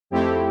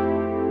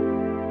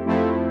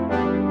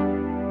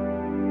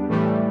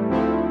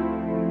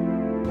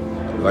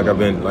like I've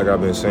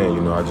been saying,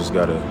 you know, I just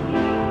gotta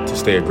to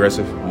stay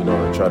aggressive, you know,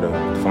 and try to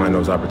find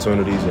those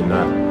opportunities and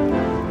not,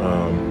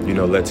 you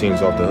know, let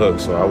teams off the hook.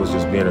 So I was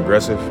just being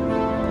aggressive.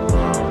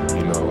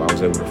 You know, I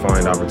was able to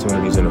find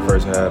opportunities in the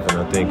first half, and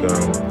I think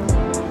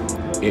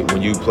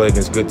when you play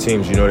against good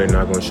teams, you know they're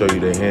not going to show you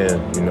their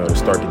hand, you know, to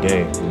start the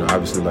game. You know,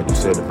 obviously, like you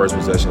said, the first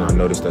possession, I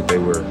noticed that they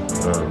were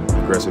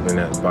aggressive in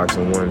that box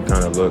and one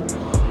kind of look.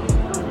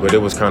 But it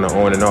was kind of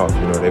on and off.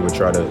 You know, they would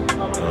try to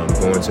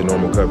go into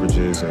normal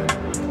coverages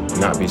and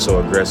not be so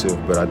aggressive.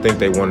 But I think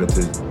they wanted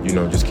to, you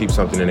know, just keep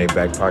something in their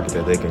back pocket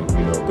that they can,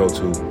 you know, go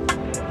to,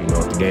 you know,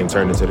 if the game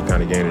turned into the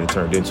kind of game that it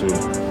turned into.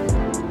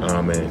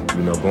 And,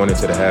 you know, going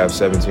into the half,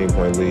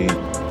 17-point lead,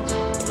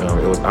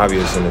 it was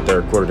obvious in the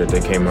third quarter that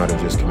they came out and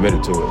just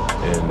committed to it.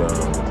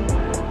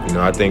 And, you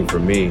know, I think for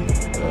me,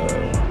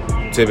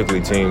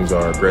 typically teams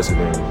are aggressive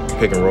in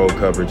pick and roll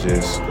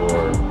coverages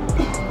or,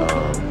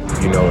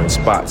 you know, in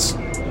spots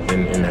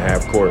in the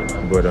half court.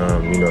 But,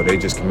 you know, they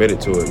just committed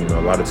to it. You know,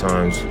 a lot of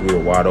times we were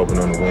wide open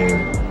on the wing.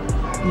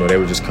 You know, they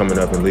were just coming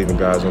up and leaving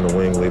guys on the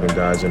wing, leaving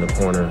guys in the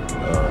corner,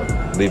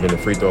 leaving the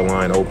free throw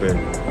line open.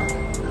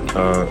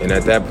 And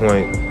at that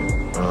point,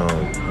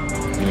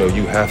 you know,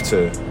 you have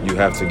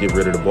to get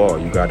rid of the ball.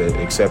 You got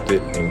to accept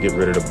it and get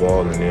rid of the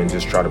ball, and then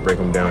just try to break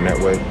them down that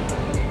way.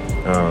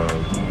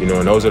 You know,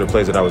 and those are the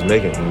plays that I was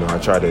making. You know, I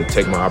tried to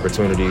take my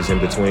opportunities in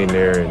between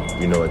there, and,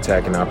 you know,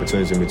 attacking the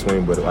opportunities in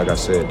between. But like I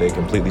said, they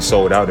completely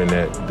sold out in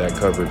that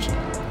coverage.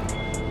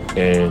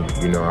 And,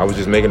 you know, I was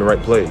just making the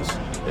right plays.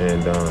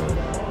 And,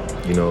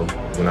 you know,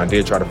 when I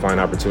did try to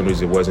find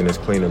opportunities, it wasn't as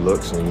clean it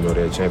looks. And, you know,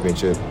 they're a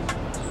championship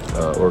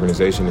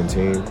organization and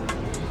team,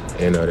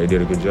 and they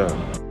did a good job.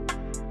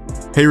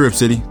 Hey Rip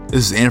City,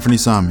 this is Anfernee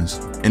Simons,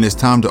 and it's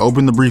time to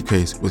open the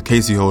briefcase with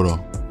Casey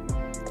Holdahl.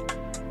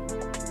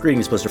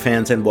 Greetings, Blister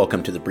fans, and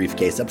welcome to The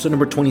Briefcase, episode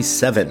number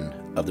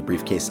 27 of The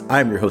Briefcase.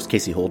 I'm your host,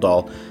 Casey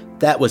Holdahl.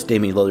 That was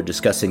Damian Lillard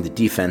discussing the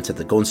defense that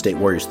the Golden State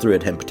Warriors threw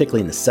at him,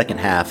 particularly in the second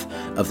half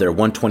of their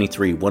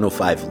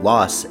 123-105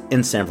 loss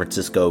in San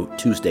Francisco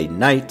Tuesday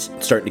night.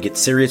 It's starting to get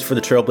serious for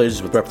the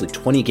Trailblazers with roughly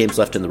 20 games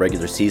left in the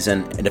regular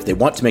season, and if they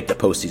want to make the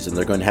postseason,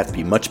 they're going to have to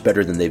be much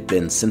better than they've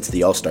been since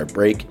the All-Star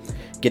break.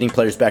 Getting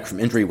players back from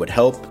injury would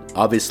help,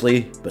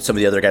 obviously, but some of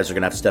the other guys are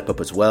going to have to step up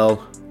as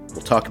well.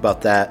 We'll talk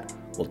about that.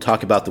 We'll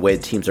talk about the way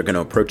the teams are going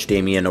to approach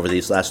Damian over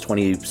these last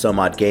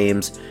 20-some-odd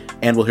games,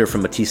 and we'll hear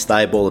from Matisse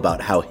Thybulle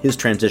about how his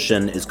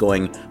transition is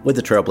going with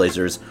the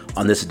Trailblazers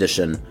on this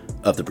edition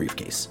of The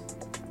Briefcase.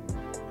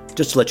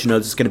 Just to let you know,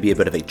 this is going to be a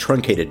bit of a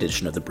truncated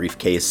edition of The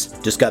Briefcase.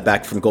 Just got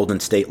back from Golden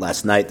State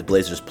last night. The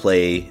Blazers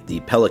play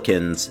the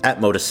Pelicans at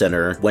Moda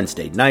Center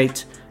Wednesday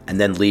night, and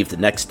then leave the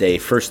next day,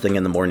 first thing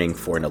in the morning,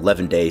 for an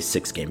 11-day,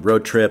 6-game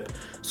road trip.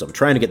 So I'm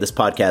trying to get this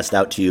podcast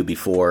out to you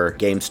before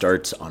game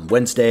starts on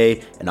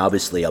Wednesday, and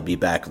obviously I'll be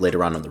back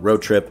later on the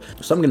road trip.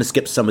 So I'm going to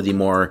skip some of the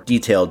more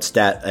detailed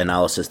stat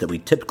analysis that we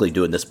typically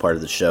do in this part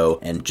of the show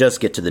and just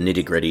get to the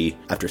nitty-gritty.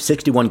 After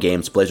 61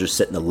 games, Blazers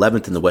sit in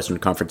 11th in the Western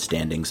Conference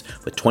standings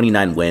with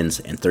 29 wins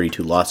and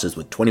 32 losses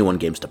with 21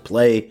 games to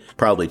play,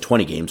 probably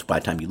 20 games by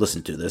the time you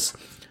listen to this.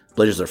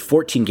 Blazers are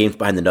 14 games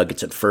behind the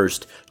Nuggets at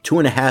first,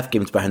 2.5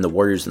 games behind the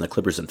Warriors and the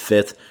Clippers in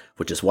fifth,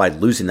 which is why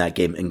losing that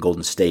game in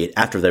Golden State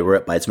after they were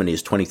up by as many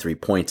as 23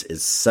 points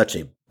is such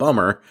a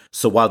bummer.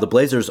 So while the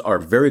Blazers are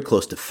very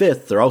close to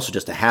fifth, they're also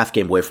just a half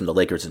game away from the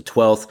Lakers in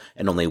 12th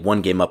and only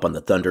one game up on the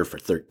Thunder for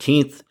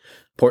 13th.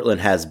 Portland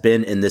has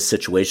been in this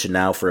situation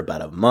now for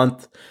about a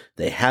month.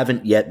 They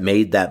haven't yet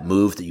made that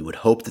move that you would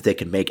hope that they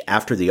could make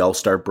after the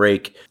All-Star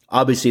break.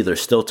 Obviously, there's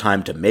still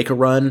time to make a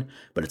run,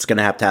 but it's going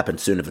to have to happen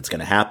soon if it's going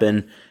to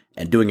happen.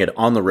 And doing it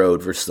on the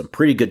road versus some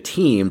pretty good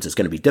teams is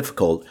going to be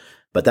difficult,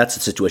 but that's the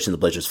situation the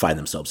Blazers find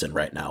themselves in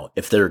right now.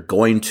 If they're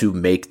going to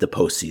make the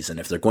postseason,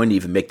 if they're going to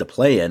even make the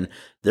play-in,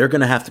 they're going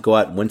to have to go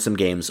out and win some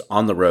games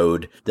on the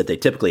road that they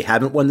typically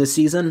haven't won this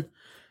season.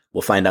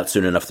 We'll find out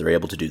soon enough they're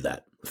able to do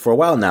that. For a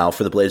while now,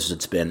 for the Blazers,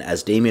 it's been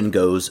as Damian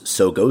goes,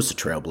 so goes the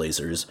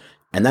Trailblazers.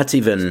 And that's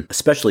even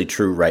especially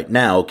true right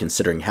now,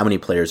 considering how many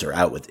players are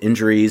out with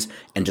injuries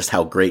and just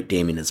how great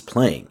Damian is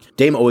playing.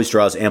 Dame always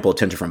draws ample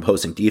attention from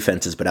opposing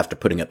defenses, but after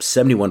putting up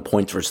 71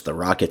 points versus the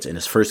Rockets in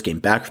his first game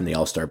back from the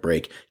All-Star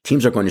break,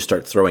 teams are going to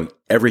start throwing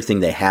everything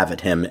they have at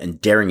him and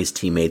daring his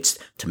teammates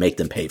to make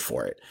them pay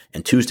for it.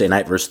 And Tuesday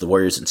night versus the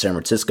Warriors in San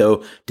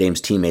Francisco,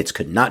 Dame's teammates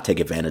could not take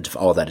advantage of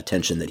all that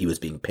attention that he was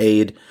being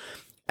paid.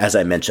 As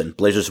I mentioned,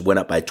 Blazers went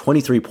up by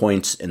 23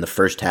 points in the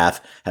first half,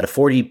 had a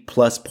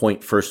 40-plus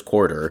point first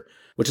quarter,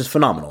 which is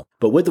phenomenal.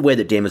 But with the way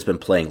that Dame has been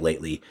playing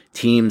lately,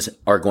 teams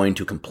are going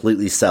to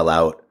completely sell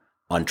out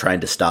on trying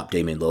to stop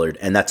Damian Lillard,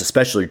 and that's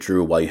especially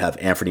true while you have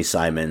Anfernee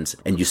Simons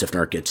and Jusuf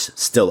Nurkic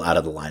still out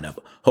of the lineup.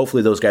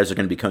 Hopefully those guys are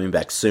going to be coming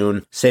back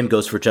soon. Same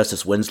goes for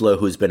Justice Winslow,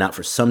 who's been out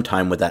for some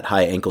time with that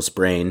high ankle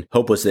sprain.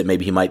 Hope was that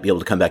maybe he might be able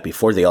to come back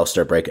before the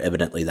All-Star break.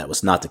 Evidently that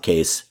was not the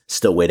case.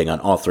 Still waiting on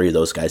all three of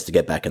those guys to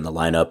get back in the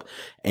lineup.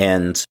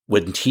 And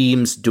with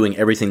teams doing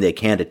everything they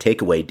can to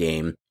take away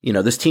Dame, you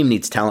know, this team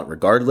needs talent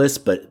regardless,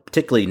 but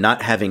particularly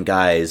not having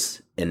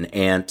guys in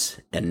Ant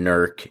and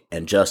Nurk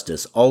and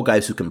Justice, all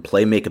guys who can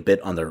play make a bit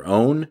on their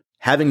own,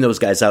 Having those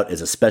guys out is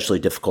especially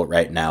difficult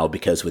right now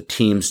because with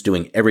teams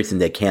doing everything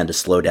they can to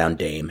slow down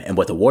Dame, and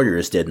what the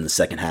Warriors did in the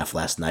second half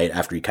last night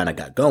after he kind of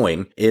got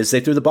going is they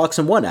threw the box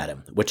and one at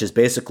him, which is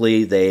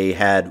basically they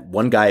had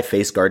one guy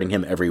face guarding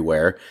him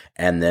everywhere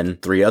and then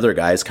three other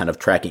guys kind of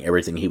tracking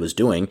everything he was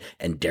doing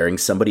and daring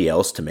somebody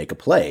else to make a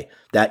play.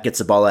 That gets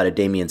the ball out of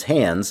Damian's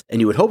hands, and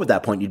you would hope at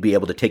that point you'd be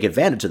able to take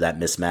advantage of that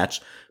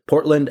mismatch.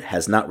 Portland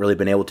has not really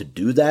been able to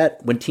do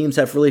that when teams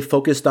have really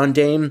focused on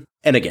Dame.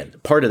 And again,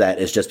 part of that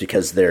is just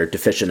because they're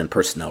deficient in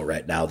personnel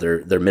right now.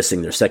 They're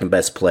missing their second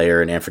best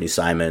player in Anfernee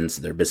Simons.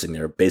 They're missing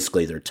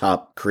their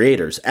top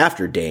creators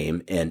after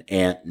Dame in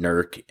Ant,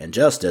 Nurk, and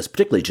Justice,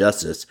 particularly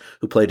Justice,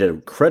 who played an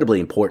incredibly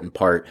important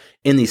part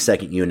in the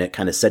second unit,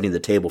 kind of setting the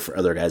table for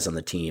other guys on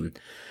the team.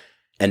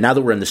 And now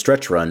that we're in the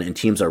stretch run and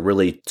teams are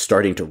really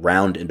starting to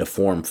round into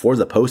form for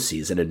the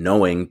postseason and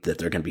knowing that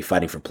they're going to be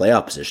fighting for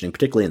playoff positioning,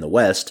 particularly in the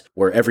West,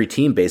 where every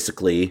team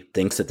basically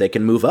thinks that they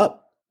can move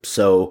up.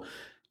 So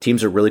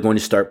teams are really going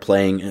to start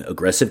playing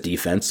aggressive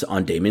defense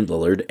on Damian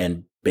Lillard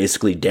and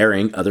basically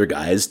daring other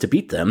guys to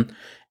beat them.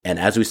 And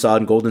as we saw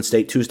in Golden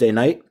State Tuesday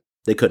night,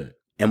 they couldn't.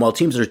 And while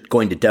teams are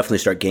going to definitely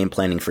start game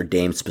planning for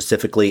Dame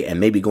specifically and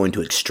maybe going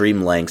to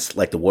extreme lengths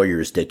like the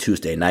Warriors did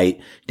Tuesday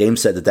night, Dame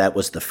said that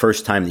was the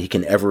first time that he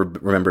can ever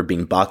remember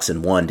being boxed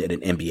and won in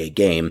an NBA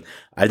game.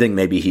 I think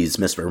maybe he's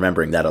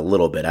misremembering that a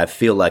little bit. I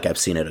feel like I've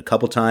seen it a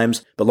couple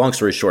times, but long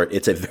story short,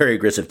 it's a very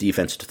aggressive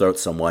defense to throw at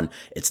someone.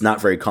 It's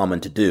not very common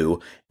to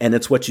do, and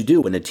it's what you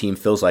do when a team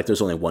feels like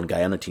there's only one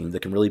guy on a team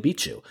that can really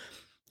beat you.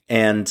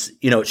 And,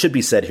 it should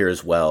be said here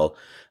as well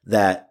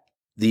that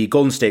the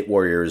Golden State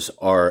Warriors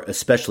are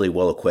especially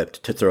well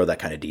equipped to throw that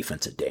kind of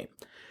defense at Dame.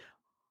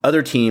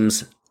 Other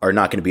teams are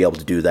not going to be able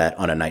to do that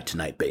on a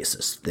night-to-night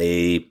basis.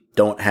 They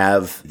don't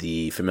have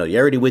the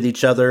familiarity with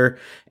each other,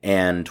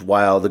 and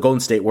while the Golden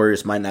State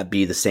Warriors might not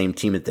be the same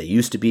team that they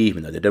used to be,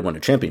 even though they did win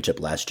a championship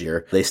last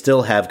year, they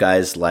still have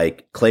guys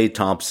like Klay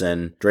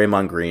Thompson,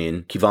 Draymond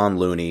Green, Kevon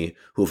Looney,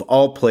 who've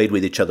all played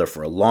with each other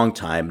for a long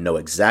time, know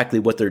exactly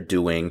what they're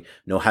doing,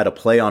 know how to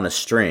play on a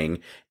string,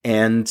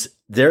 and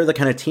they're the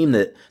kind of team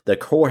that the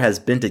core has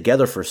been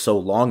together for so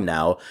long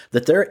now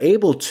that they're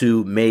able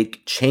to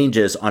make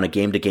changes on a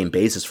game-to-game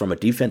basis from a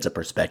defensive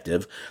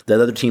perspective that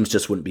other teams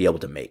just wouldn't be able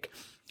to make.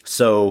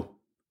 So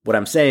what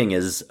I'm saying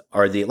is,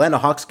 are the Atlanta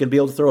Hawks going to be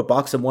able to throw a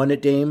box and one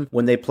at Dame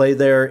when they play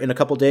there in a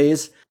couple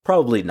days?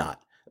 Probably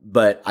not.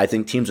 But I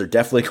think teams are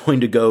definitely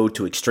going to go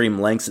to extreme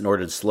lengths in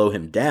order to slow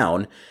him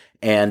down.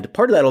 And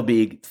part of that will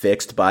be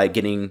fixed by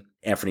getting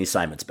Anfernee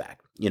Simons back.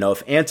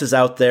 If Ant is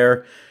out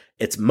there,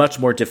 it's much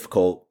more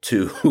difficult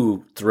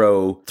to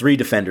throw three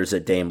defenders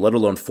at Dame, let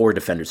alone four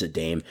defenders at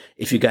Dame,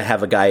 if you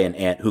have a guy in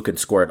Ant who can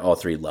score at all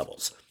three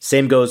levels.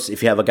 Same goes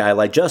if you have a guy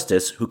like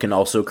Justice who can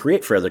also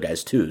create for other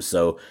guys too.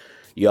 So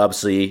you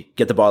obviously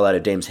get the ball out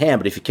of Dame's hand,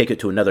 but if you kick it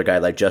to another guy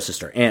like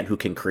Justice or Ant who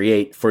can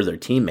create for their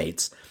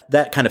teammates,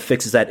 that kind of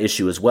fixes that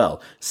issue as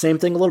well. Same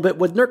thing a little bit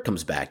when Nurk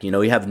comes back. You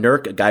have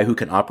Nurk, a guy who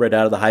can operate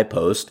out of the high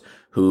post,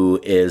 who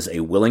is a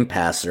willing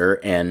passer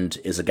and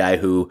is a guy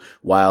who,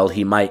 while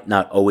he might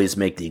not always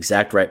make the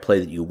exact right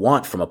play that you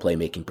want from a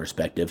playmaking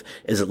perspective,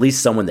 is at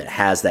least someone that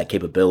has that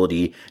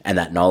capability and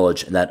that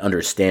knowledge and that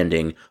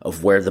understanding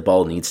of where the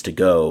ball needs to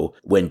go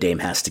when Dame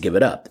has to give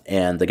it up.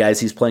 And the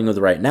guys he's playing with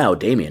right now,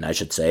 Damian, I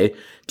should say,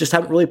 just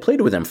haven't really played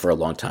with him for a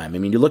long time. I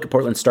mean, you look at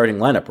Portland's starting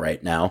lineup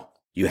right now.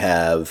 You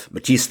have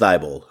Matisse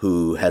Thybulle,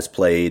 who has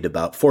played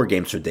about 4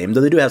 games for Dame,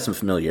 though they do have some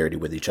familiarity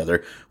with each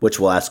other,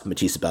 which we'll ask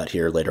Matisse about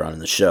here later on in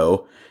the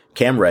show.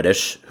 Cam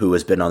Reddish, who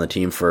has been on the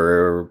team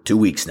for 2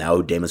 weeks now,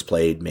 who Dame has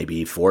played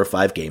maybe 4 or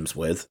 5 games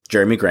with.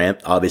 Jeremy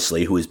Grant,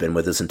 obviously, who has been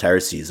with this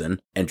entire season.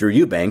 And Drew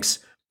Eubanks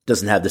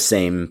doesn't have the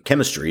same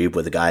chemistry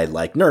with a guy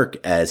like Nurk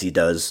as he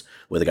does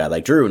with a guy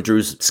like Drew. And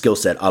Drew's skill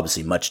set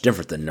obviously much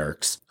different than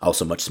Nurk's,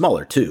 also much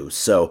smaller too.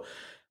 So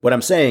what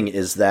I'm saying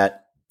is that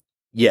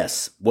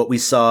yes, what we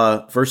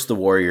saw versus the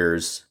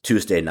Warriors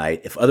Tuesday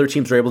night, if other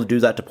teams are able to do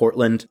that to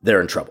Portland, they're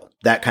in trouble.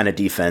 That kind of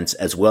defense,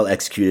 as well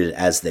executed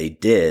as they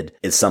did,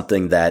 is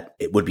something that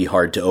it would be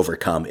hard to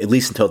overcome, at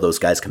least until those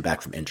guys come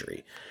back from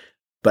injury.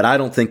 But I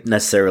don't think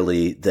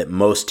necessarily that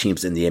most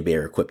teams in the NBA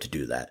are equipped to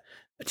do that.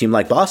 A team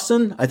like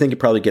Boston, I think could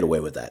probably get away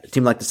with that. A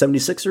team like the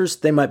 76ers,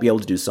 they might be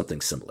able to do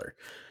something similar.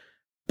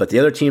 But the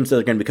other teams that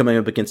are going to be coming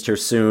up against here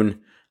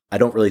soon, I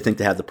don't really think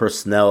they have the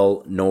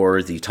personnel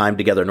nor the time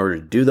together in order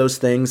to do those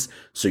things.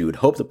 So you would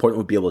hope that Portland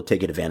would be able to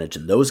take advantage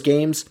in those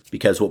games,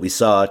 because what we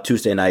saw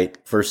Tuesday night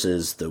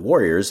versus the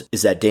Warriors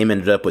is that Dame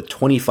ended up with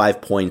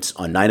 25 points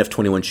on 9 of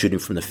 21 shooting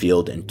from the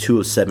field and 2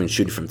 of 7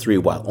 shooting from 3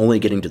 while only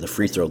getting to the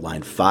free throw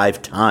line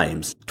 5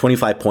 times.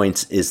 25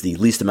 points is the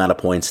least amount of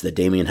points that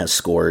Damian has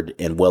scored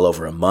in well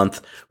over a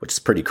month, which is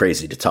pretty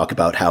crazy to talk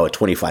about how a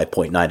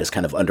 25-point night is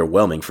kind of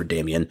underwhelming for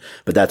Damian,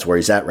 but that's where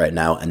he's at right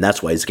now, and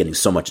that's why he's getting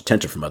so much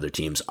attention from other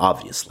teams,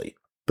 obviously.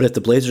 But if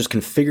the Blazers can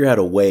figure out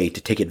a way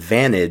to take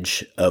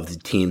advantage of the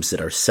teams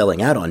that are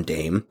selling out on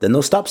Dame, then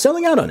they'll stop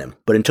selling out on him.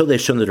 But until they've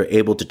shown that they're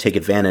able to take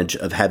advantage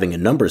of having a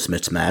numbers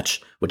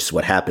mismatch, which is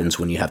what happens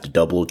when you have to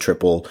double,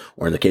 triple,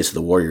 or in the case of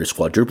the Warriors,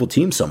 quadruple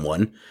team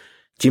someone,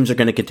 teams are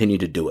going to continue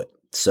to do it.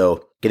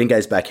 So getting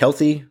guys back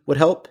healthy would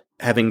help.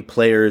 Having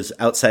players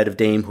outside of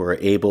Dame who are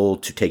able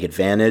to take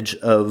advantage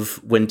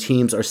of when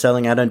teams are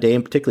selling out on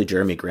Dame, particularly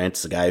Jeremy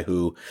Grant's a guy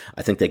who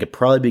I think they could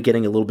probably be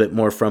getting a little bit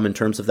more from in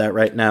terms of that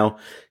right now.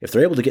 If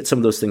they're able to get some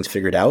of those things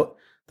figured out,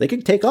 they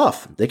could take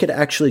off. They could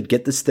actually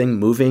get this thing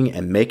moving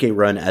and make a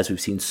run as we've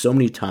seen so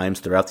many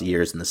times throughout the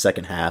years in the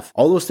second half.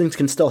 All those things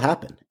can still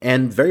happen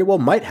and very well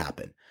might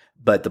happen.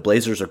 But the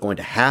Blazers are going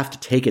to have to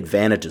take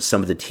advantage of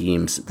some of the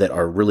teams that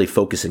are really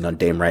focusing on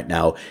Dame right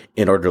now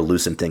in order to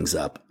loosen things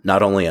up.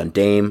 Not only on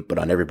Dame, but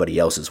on everybody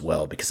else as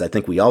well. Because I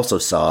think we also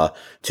saw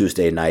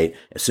Tuesday night,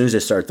 as soon as they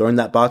started throwing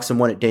that box and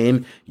one at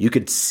Dame, you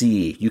could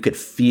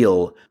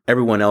feel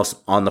everyone else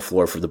on the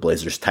floor for the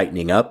Blazers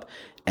tightening up.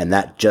 And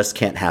that just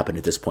can't happen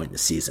at this point in the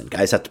season.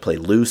 Guys have to play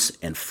loose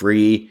and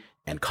free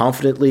and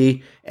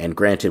confidently. And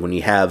granted, when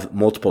you have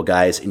multiple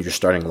guys in your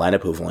starting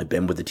lineup who've only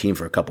been with the team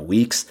for a couple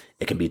weeks,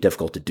 it can be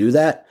difficult to do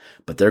that.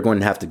 But they're going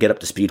to have to get up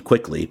to speed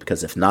quickly,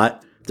 because if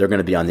not, they're going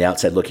to be on the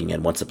outside looking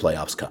in once the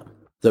playoffs come.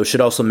 Though should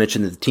also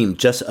mention that the team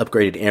just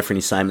upgraded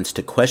Anfernee Simons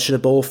to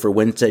questionable for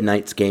Wednesday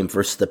night's game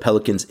versus the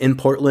Pelicans in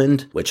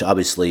Portland, which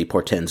obviously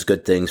portends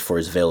good things for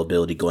his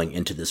availability going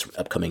into this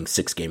upcoming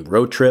 6-game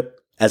road trip.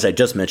 As I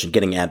just mentioned,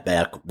 getting Ant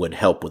back would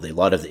help with a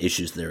lot of the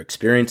issues they're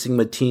experiencing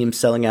with teams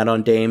selling out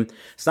on Dame.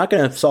 It's not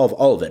going to solve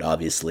all of it,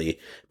 obviously,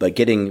 but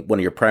getting one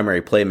of your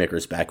primary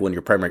playmakers back, one of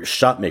your primary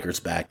shot makers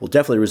back, will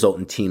definitely result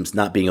in teams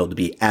not being able to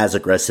be as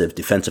aggressive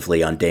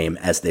defensively on Dame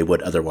as they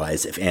would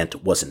otherwise if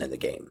Ant wasn't in the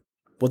game.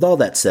 With all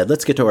that said,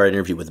 let's get to our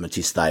interview with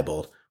Matisse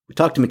Thybulle. We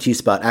talked to Matisse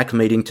about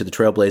acclimating to the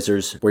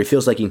Trailblazers, where he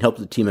feels like he can help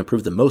the team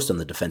improve the most on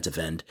the defensive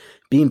end,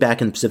 being back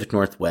in the Pacific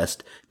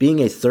Northwest, being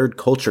a third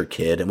culture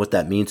kid and what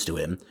that means to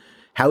him,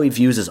 how he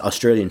views his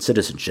Australian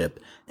citizenship,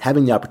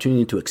 having the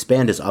opportunity to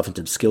expand his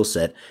offensive skill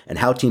set, and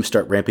how teams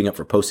start ramping up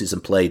for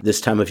postseason play this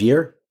time of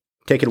year.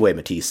 Take it away,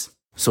 Matisse.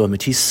 So,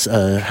 Matisse,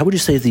 how would you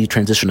say the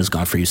transition has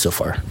gone for you so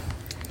far?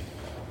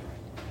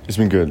 It's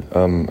been good.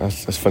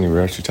 That's funny. We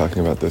were actually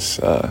talking about this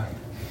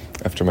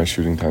after my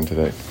shooting time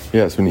today.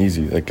 Yeah, it's been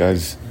easy. Like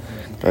guys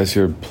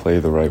here play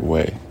the right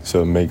way,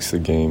 so it makes the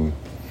game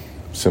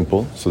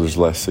simple. So there's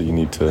less that you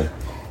need to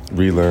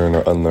relearn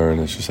or unlearn.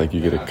 It's just like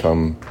you get to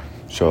come,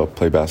 show up,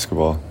 play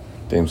basketball.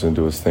 Dame's going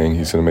to do his thing.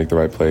 He's going to make the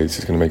right plays.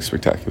 He's going to make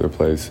spectacular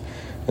plays.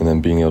 And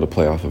then being able to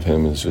play off of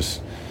him is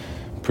just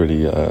a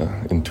pretty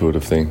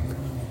intuitive thing.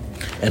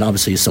 And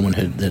obviously as someone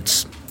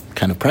that's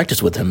kind of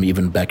practiced with him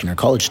even back in your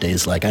college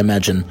days, like I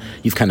imagine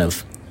you've kind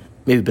of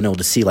maybe been able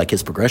to see like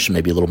his progression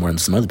maybe a little more than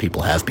some other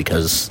people have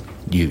because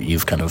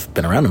you've kind of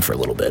been around him for a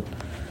little bit.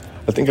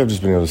 I think I've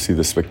just been able to see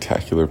the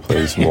spectacular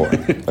plays more.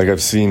 Like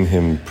I've seen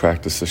him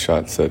practice the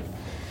shots that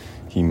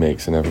he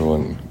makes and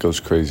everyone goes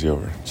crazy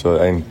over. So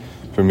and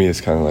for me,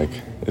 it's kind of like,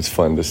 it's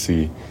fun to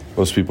see.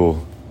 Most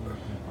people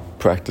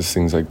practice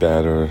things like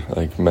that or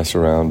like mess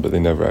around, but they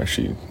never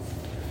actually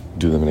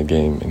do them in a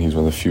game. And he's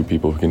one of the few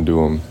people who can do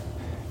them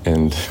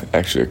and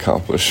actually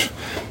accomplish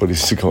what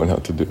he's going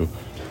out to do.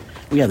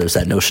 Yeah, there's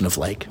that notion of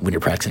like, when you're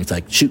practicing, it's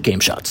like, shoot game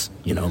shots,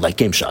 like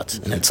game shots.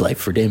 And it's like,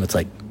 for Dame, it's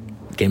like,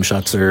 game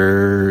shots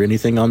are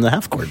anything on the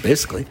half court,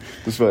 basically.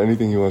 Just about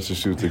anything he wants to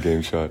shoot is a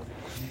game shot.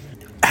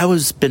 How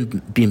has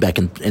been being back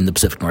in the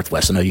Pacific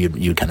Northwest? I know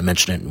you kind of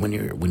mentioned it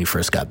when you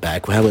first got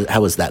back.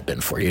 How has that been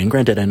for you? And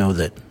granted, I know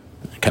that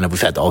kind of we've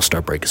had the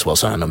All-Star break as well,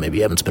 so I don't know, maybe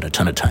you haven't spent a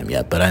ton of time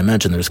yet, but I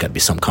imagine there's got to be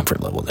some comfort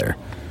level there.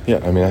 Yeah,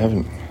 I mean,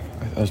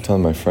 I was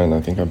telling my friend,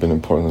 I think I've been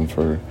in Portland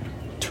for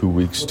 2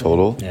 weeks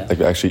total, like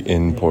actually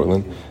in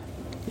Portland.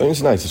 I mean,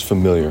 it's nice, it's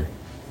familiar.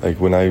 Like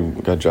when I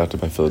got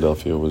drafted by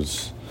Philadelphia,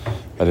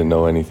 I didn't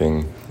know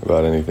anything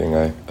about anything.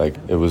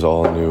 It was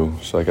all new.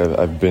 So like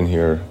I've been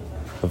here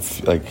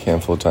a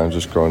handful of times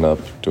just growing up,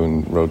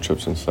 doing road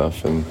trips and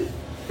stuff, and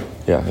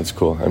yeah, it's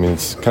cool. I mean,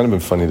 it's kind of been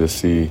funny to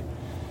see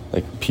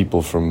like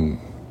people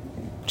from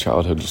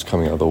childhood just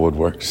coming out of the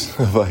woodworks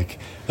of like,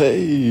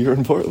 hey, you're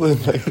in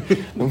Portland, like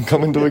I'm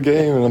coming to a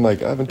game, and I'm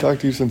like, I haven't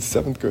talked to you since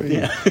 7th grade.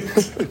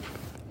 Yeah.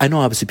 I know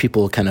obviously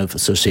people kind of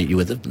associate you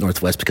with the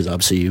Northwest because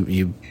obviously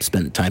you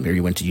spent time here,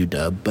 you went to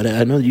UW, but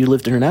I know you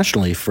lived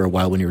internationally for a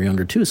while when you were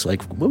younger too. So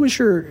like, what was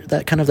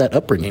that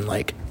upbringing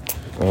like?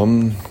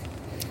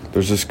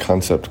 There's this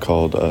concept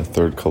called a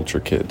third culture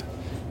kid,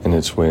 and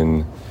it's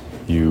when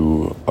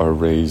you are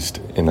raised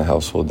in a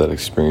household that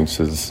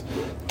experiences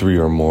 3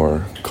 or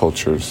more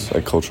cultures,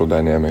 like cultural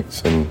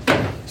dynamics. And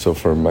so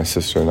for my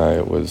sister and I,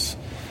 it was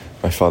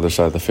my father's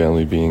side of the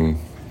family being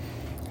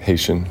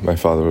Haitian. My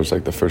father was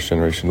like the first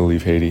generation to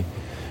leave Haiti.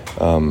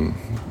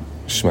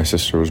 My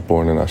sister was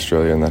born in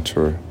Australia, and that's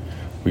where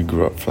we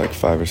grew up for like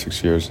 5 or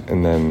 6 years,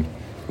 and then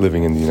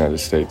living in the United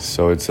States.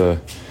 So it's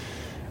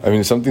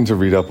something to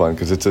read up on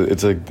because it's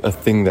a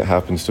thing that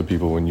happens to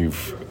people when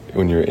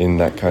you're in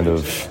that kind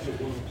of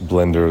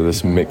blender,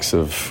 this mix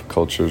of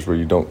cultures where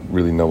you don't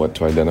really know what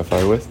to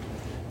identify with.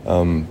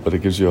 But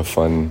it gives you a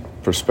fun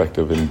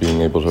perspective in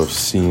being able to have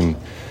seen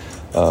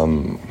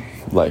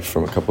life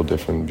from a couple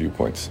different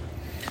viewpoints.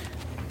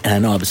 And I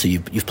know obviously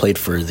you've played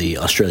for the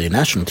Australian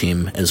national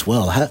team as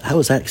well. How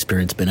has that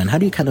experience been? And how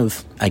do you kind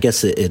of, I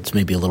guess it's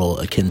maybe a little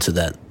akin to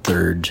that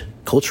third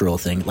cultural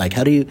thing. Like,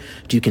 do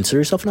you consider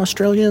yourself an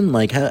Australian?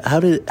 Like, how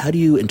do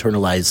you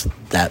internalize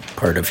that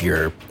part of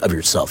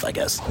yourself, I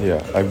guess?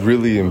 Yeah, I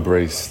really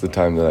embrace the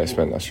time that I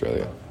spent in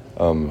Australia.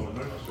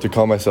 To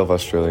call myself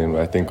Australian,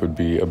 I think, would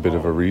be a bit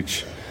of a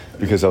reach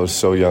because I was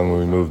so young when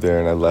we moved there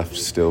and I left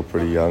still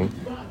pretty young.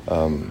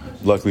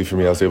 Luckily for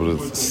me, I was able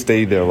to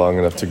stay there long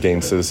enough to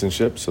gain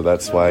citizenship, so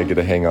that's why I get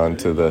to hang on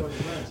to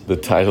the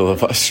title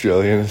of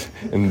Australian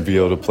and be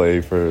able to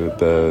play for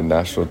the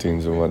national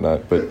teams and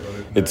whatnot. But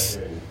it's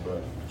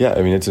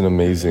an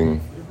amazing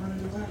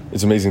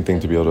thing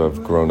to be able to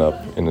have grown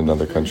up in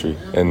another country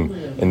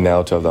and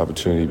now to have the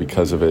opportunity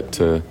because of it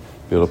to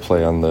be able to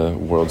play on the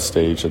world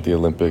stage at the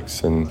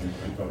Olympics and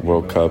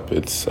World Cup.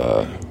 It's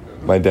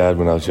my dad,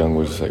 when I was young,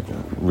 was like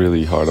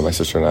really hard on my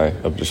sister and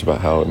I just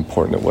about how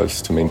important it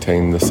was to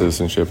maintain the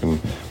citizenship and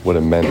what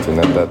it meant. And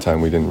at that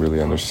time, we didn't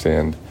really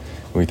understand.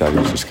 We thought he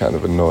was just kind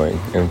of annoying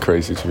and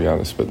crazy, to be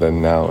honest. But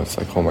then now it's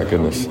like, oh my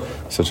goodness,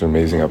 such an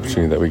amazing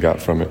opportunity that we got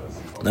from it.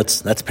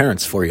 That's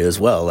parents for you as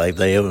well. Like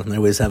they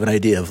always have an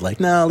idea of like,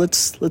 no,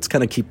 let's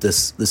kind of keep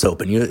this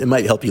open. It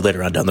might help you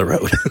later on down the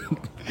road.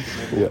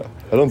 Yeah,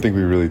 I don't think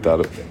we really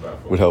thought it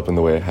would help in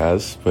the way it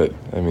has, but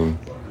I mean,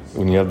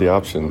 when you have the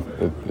option,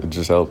 it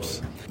just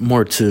helps.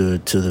 More to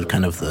the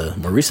kind of the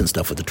more recent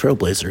stuff with the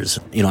Trailblazers.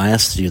 I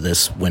asked you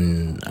this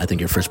when I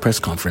think your first press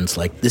conference,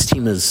 like this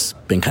team has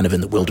been kind of in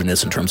the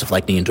wilderness in terms of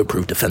like needing to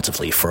improve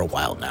defensively for a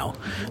while now.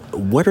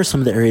 What are some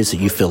of the areas that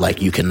you feel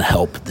like you can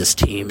help this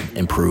team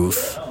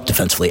improve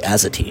defensively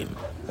as a team?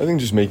 I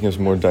think just making us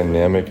more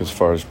dynamic as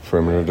far as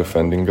perimeter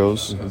defending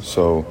goes.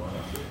 So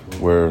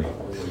where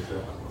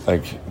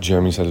like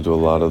Jeremy's had to do a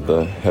lot of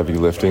the heavy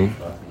lifting,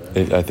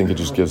 I think it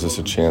just gives us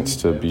a chance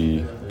to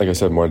be, like I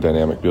said, more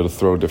dynamic, be able to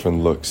throw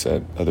different looks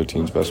at other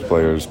teams' best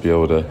players, be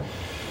able to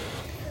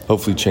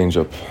hopefully change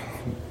up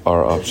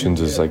our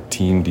options as like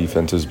team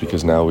defenses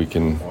because now we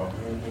can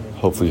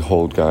hopefully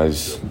hold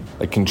guys,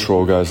 like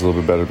control guys a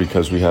little bit better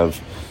because we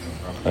have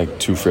like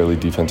two fairly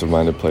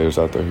defensive-minded players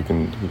out there who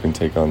can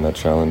take on that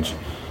challenge.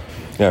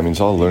 Yeah, I mean,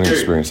 it's all a learning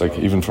experience. Like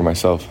even for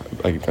myself,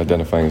 like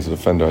identifying as a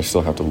defender, I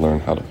still have to learn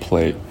how to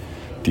play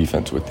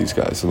defense with these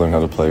guys, to learn how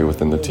to play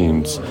within the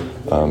team's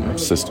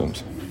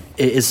systems.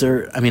 Is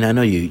there, I mean, I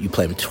know you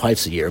play them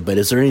twice a year, but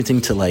is there anything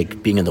to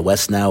like being in the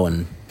West now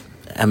and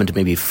having to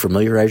maybe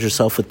familiarize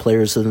yourself with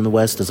players in the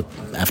West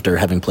after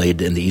having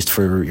played in the East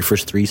for your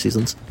first 3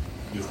 seasons?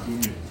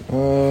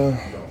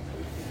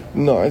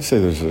 No, I'd say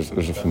there's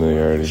a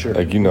familiarity. Sure.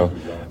 Like,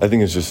 I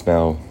think it's just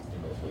now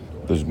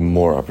there's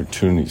more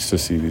opportunities to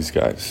see these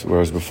guys,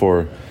 whereas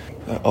before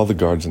all the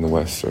guards in the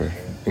West are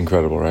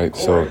incredible, right?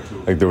 So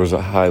like there was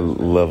a high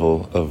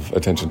level of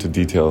attention to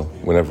detail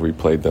whenever we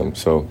played them.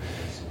 So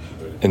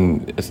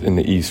in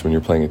the East, when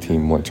you're playing a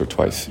team once or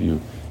twice, you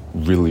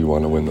really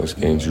want to win those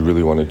games. You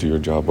really want to do your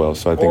job well.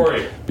 So I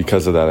think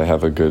because of that, I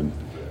have a good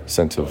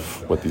sense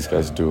of what these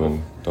guys do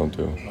and don't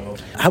do.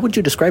 How would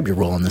you describe your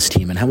role on this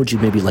team, and how would you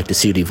maybe like to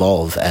see it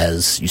evolve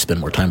as you spend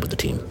more time with the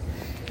team?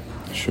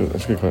 Sure,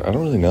 that's a good question. I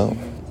don't really know.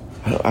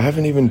 I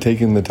haven't even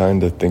taken the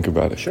time to think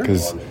about it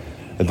because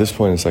at this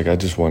point, it's like I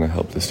just want to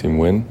help this team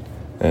win,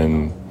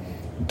 and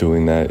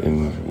doing that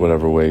in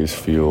whatever ways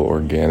feel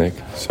organic.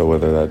 So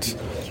whether that's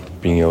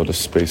being able to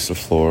space the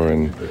floor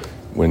and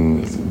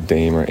when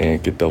Dame or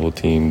Ant get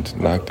double-teamed,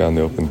 knock down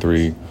the open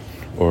three,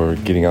 or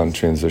getting out in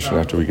transition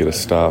after we get a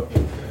stop,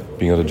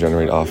 being able to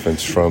generate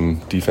offense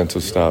from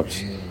defensive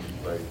stops,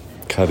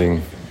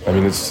 cutting. I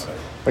mean, it's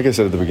like I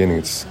said at the beginning,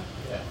 it's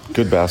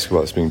good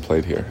basketball that's being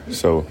played here.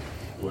 So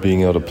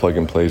being able to plug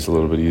and play is a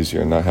little bit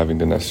easier and not having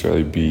to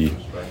necessarily be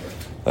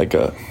like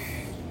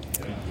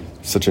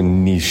such a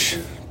niche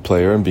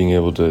player, and being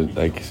able to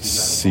like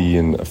see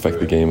and affect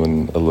the game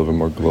in a little bit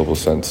more global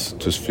sense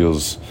just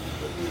feels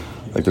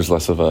like there's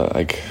less of a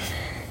like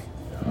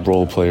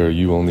role player,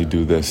 you only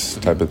do this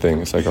type of thing.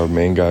 It's like our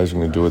main guys are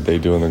going to do what they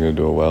do and they're going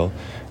to do it well,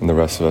 and the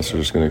rest of us are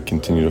just going to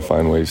continue to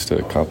find ways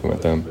to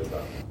complement them.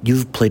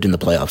 You've played in the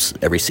playoffs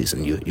every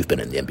season you've been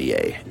in the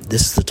NBA.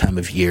 This is the time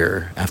of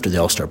year after the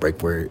All-Star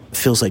break where it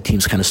feels like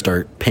teams kind of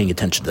start paying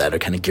attention to that or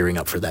kind of gearing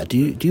up for that. Do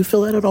you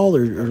feel that at all?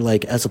 Or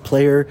like as a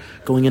player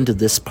going into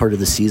this part of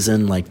the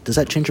season, like does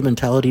that change your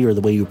mentality or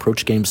the way you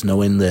approach games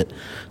knowing that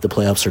the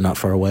playoffs are not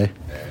far away?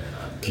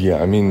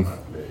 Yeah, I mean,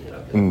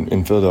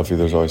 in Philadelphia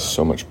there's always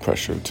so much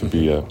pressure to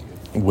be a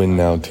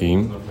win-now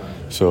team.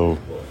 So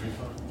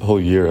the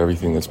whole year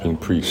everything that's being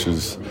preached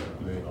is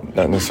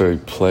not necessarily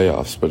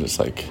playoffs, but it's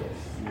like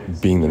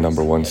being the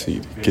number 1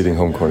 seed, getting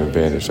home court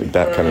advantage, like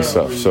that kind of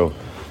stuff. So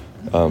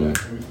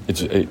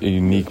it's a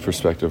unique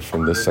perspective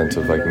from this sense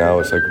of like now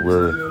it's like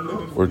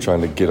we're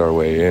trying to get our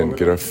way in,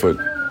 get our foot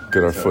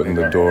in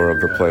the door of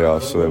the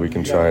playoffs so that we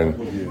can try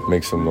and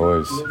make some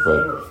noise.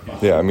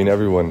 But yeah, I mean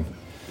everyone,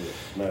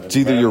 it's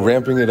either you're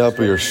ramping it up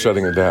or you're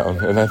shutting it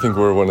down, and I think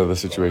we're one of the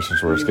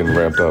situations where it's getting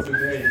ramped up.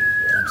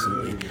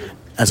 Absolutely.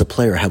 as a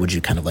player, how would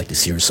you kind of like to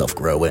see yourself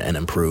grow and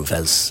improve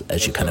as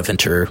you kind of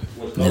enter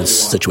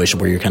this situation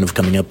where you're kind of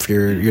coming up for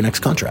your next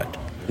contract?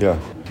 Yeah,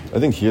 I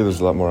think here there's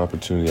a lot more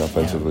opportunity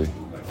offensively.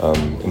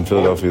 In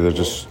Philadelphia, there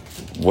just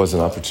was an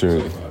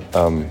opportunity.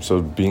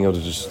 So being able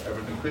to just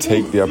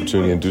take the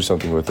opportunity and do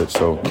something with it.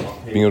 So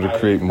being able to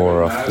create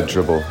more off the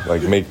dribble,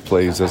 like make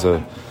plays as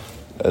a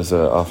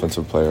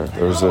offensive player.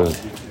 There was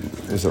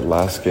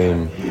last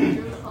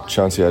game,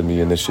 Chauncey had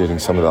me initiating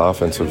some of the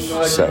offensive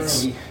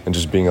sets and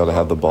just being able to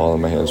have the ball in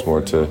my hands more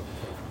to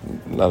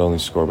not only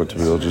score, but to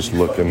be able to just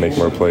look and make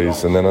more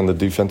plays. And then on the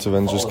defensive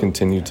end, just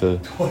continue to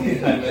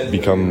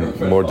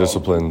become more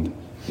disciplined,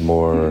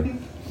 more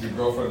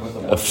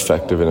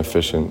effective and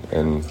efficient,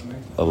 and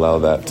allow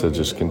that to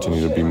just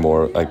continue to be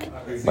more like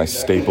my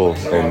staple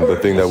and the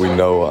thing that we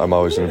know I'm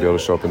always going to be able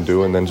to show up and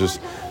do. And then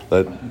just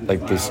let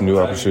like this new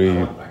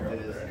opportunity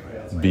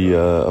be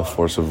a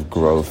force of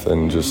growth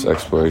and just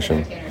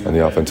exploration on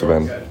the offensive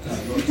end.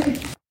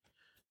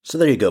 So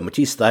there you go,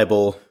 Matisse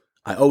Thybulle.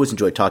 I always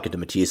enjoy talking to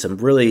Matisse. I'm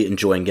really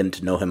enjoying getting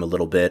to know him a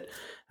little bit.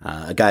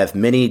 A guy of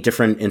many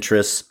different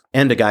interests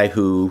and a guy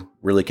who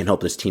really can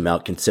help this team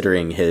out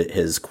considering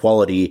his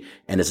quality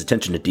and his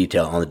attention to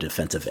detail on the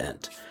defensive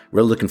end.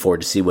 Really looking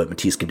forward to see what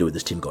Matisse can do with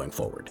this team going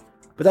forward.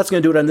 But that's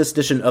going to do it on this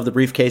edition of The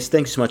Briefcase.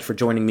 Thanks so much for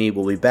joining me.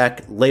 We'll be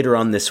back later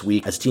on this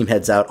week as the team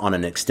heads out on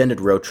an extended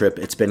road trip.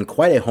 It's been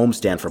quite a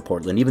homestand for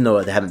Portland, even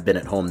though they haven't been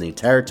at home the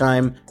entire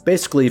time.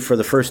 Basically, for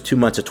the first 2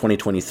 months of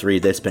 2023,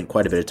 they spent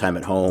quite a bit of time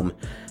at home.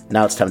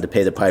 Now it's time to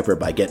pay the piper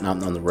by getting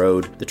out on the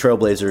road. The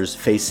Trailblazers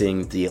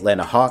facing the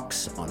Atlanta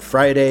Hawks on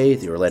Friday,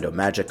 the Orlando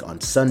Magic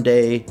on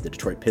Sunday, the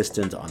Detroit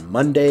Pistons on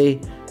Monday,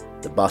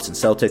 the Boston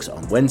Celtics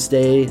on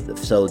Wednesday, the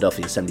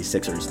Philadelphia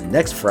 76ers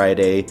next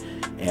Friday,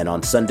 and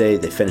on Sunday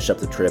they finish up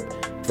the trip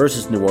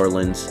versus New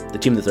Orleans, the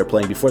team that they're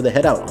playing before they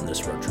head out on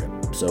this road trip.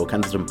 So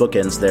kind of some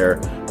bookends there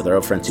with our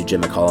old friend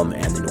CJ McCollum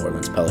and the New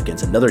Orleans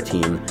Pelicans, another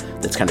team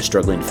that's kind of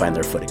struggling to find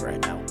their footing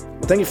right now.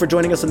 Well, thank you for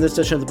joining us on this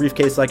edition of The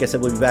Briefcase. Like I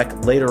said, we'll be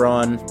back later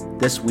on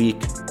this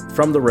week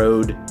from the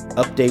road,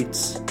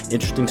 updates,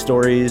 interesting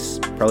stories,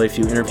 probably a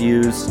few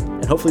interviews,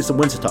 and hopefully some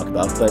wins to talk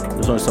about, but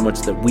there's only so much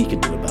that we can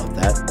do about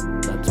that.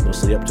 That's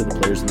mostly up to the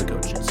players and the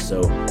coaches.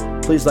 So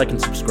please like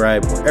and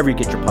subscribe wherever you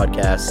get your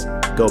podcasts.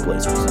 Go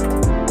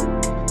Blazers.